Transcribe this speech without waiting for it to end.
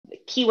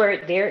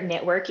keyword there,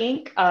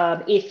 networking.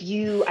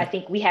 I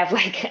think we have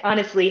like,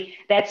 honestly,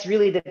 that's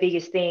really the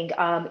biggest thing.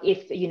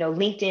 If,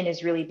 LinkedIn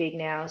is really big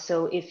now.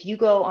 So if you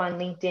go on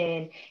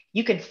LinkedIn,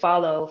 you can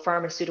follow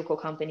pharmaceutical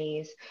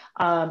companies.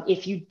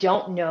 If you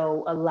don't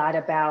know a lot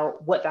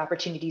about what the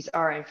opportunities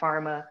are in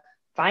pharma,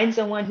 find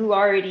someone who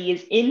already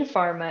is in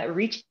pharma,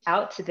 reach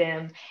out to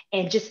them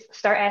and just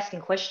start asking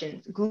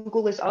questions.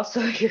 Google is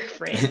also your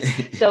friend.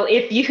 So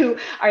if you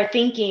are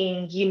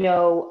thinking,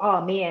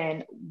 oh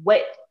man,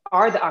 what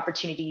are the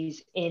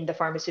opportunities in the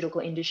pharmaceutical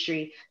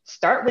industry?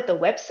 Start with the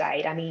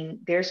website. I mean,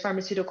 there's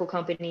pharmaceutical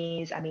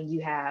companies. I mean,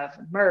 you have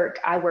Merck.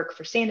 I work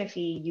for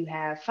Sanofi. You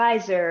have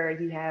Pfizer.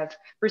 You have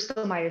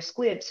Bristol Myers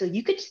Squibb. So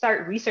you could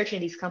start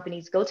researching these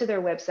companies, go to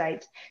their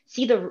websites,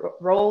 see the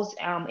roles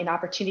and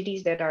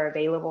opportunities that are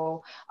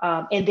available.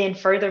 And then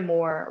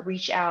furthermore,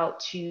 reach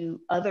out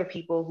to other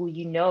people who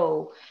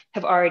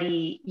have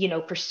already,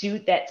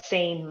 pursued that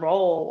same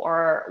role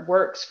or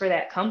works for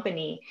that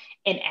company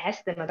and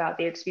ask them about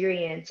their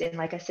experience. And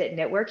like I said,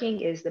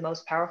 networking is the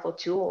most powerful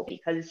tool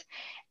because,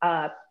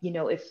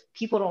 if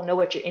people don't know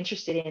what you're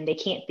interested in, they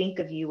can't think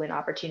of you when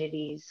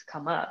opportunities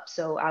come up.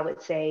 So I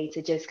would say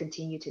to just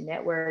continue to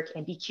network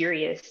and be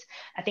curious.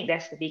 I think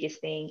that's the biggest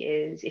thing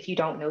is if you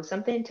don't know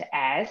something, to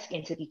ask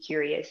and to be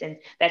curious. And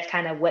that's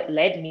kind of what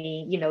led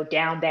me,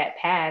 down that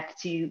path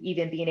to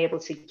even being able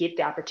to get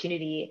the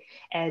opportunity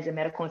as a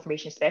medical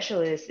information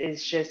specialist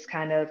is just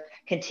kind of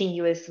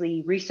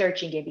continuously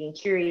researching and being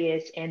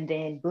curious. And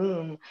then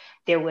boom,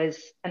 there was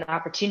an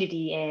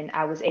opportunity and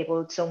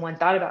someone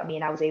thought about me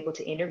and I was able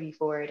to interview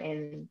for it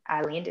and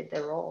I landed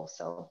the role.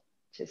 So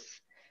just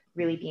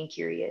really being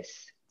curious.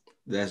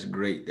 That's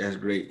great. That's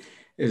great.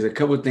 There's a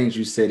couple of things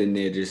you said in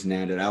there just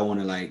now that I want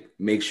to like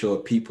make sure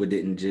people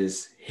didn't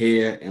just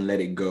hear and let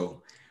it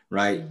go,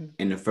 right? Mhm.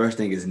 And the first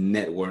thing is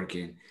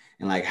networking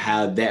and like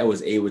how that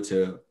was able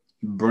to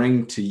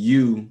bring to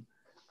you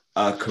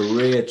a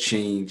career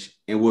change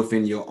and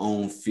within your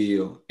own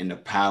field and the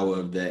power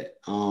of that.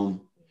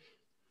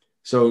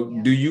 So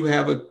Yeah. do you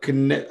have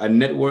a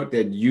network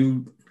that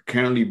you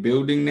currently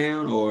building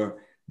now, or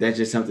that's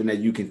just something that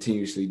you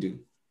continuously do?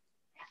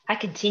 I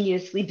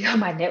continuously build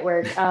my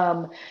network.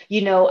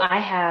 I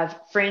have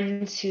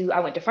friends who I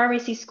went to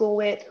pharmacy school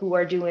with who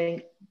are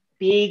doing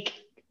big,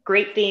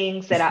 great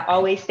things that I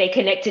always stay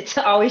connected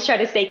to, always try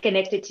to stay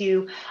connected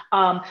to.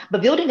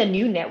 But building a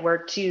new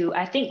network too,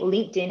 I think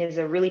LinkedIn is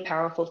a really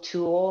powerful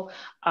tool.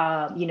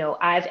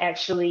 I've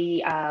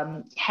actually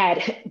had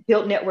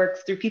built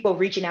networks through people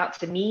reaching out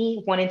to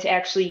me, wanting to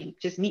actually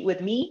just meet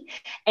with me.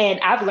 And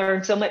I've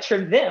learned so much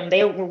from them.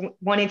 They were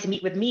wanting to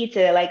meet with me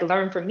to like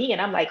learn from me.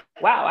 And I'm like,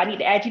 wow, I need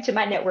to add you to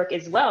my network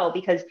as well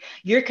because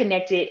you're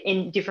connected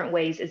in different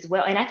ways as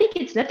well. And I think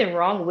it's nothing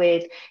wrong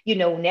with,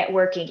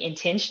 networking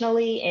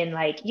intentionally and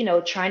like,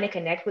 trying to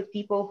connect with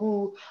people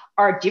who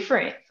are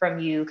different from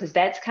you, because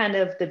that's kind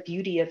of the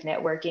beauty of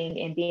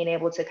networking and being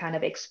able to kind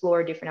of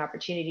explore different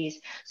opportunities.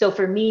 So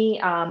for me,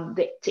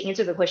 to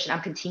answer the question,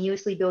 I'm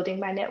continuously building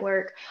my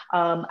network.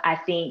 I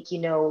think,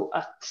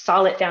 a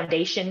solid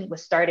foundation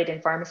was started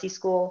in pharmacy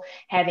school,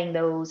 having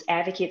those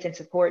advocates and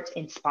supports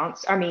in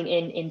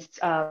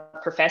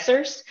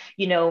professors,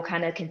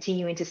 kind of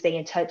continuing to stay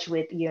in touch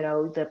with,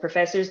 the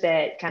professors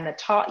that kind of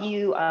taught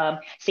you,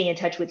 stay in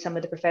touch with some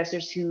of the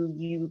professors who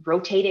you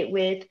rotated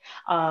with,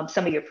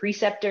 some of your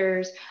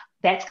preceptors.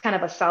 That's kind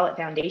of a solid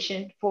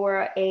foundation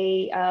for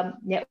a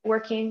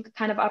networking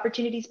kind of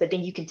opportunities, but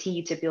then you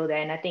continue to build that.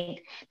 And I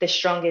think the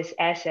strongest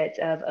assets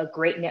of a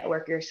great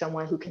networker is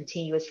someone who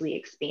continuously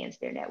expands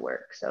their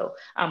network. So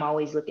I'm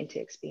always looking to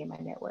expand my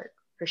network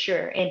for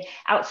sure. And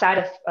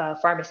outside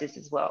of pharmacists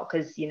as well,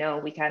 because,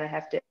 we kind of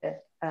have to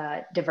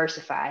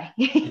diversify.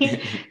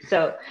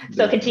 So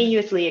Definitely.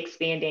 continuously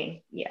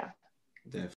expanding. Yeah. Definitely.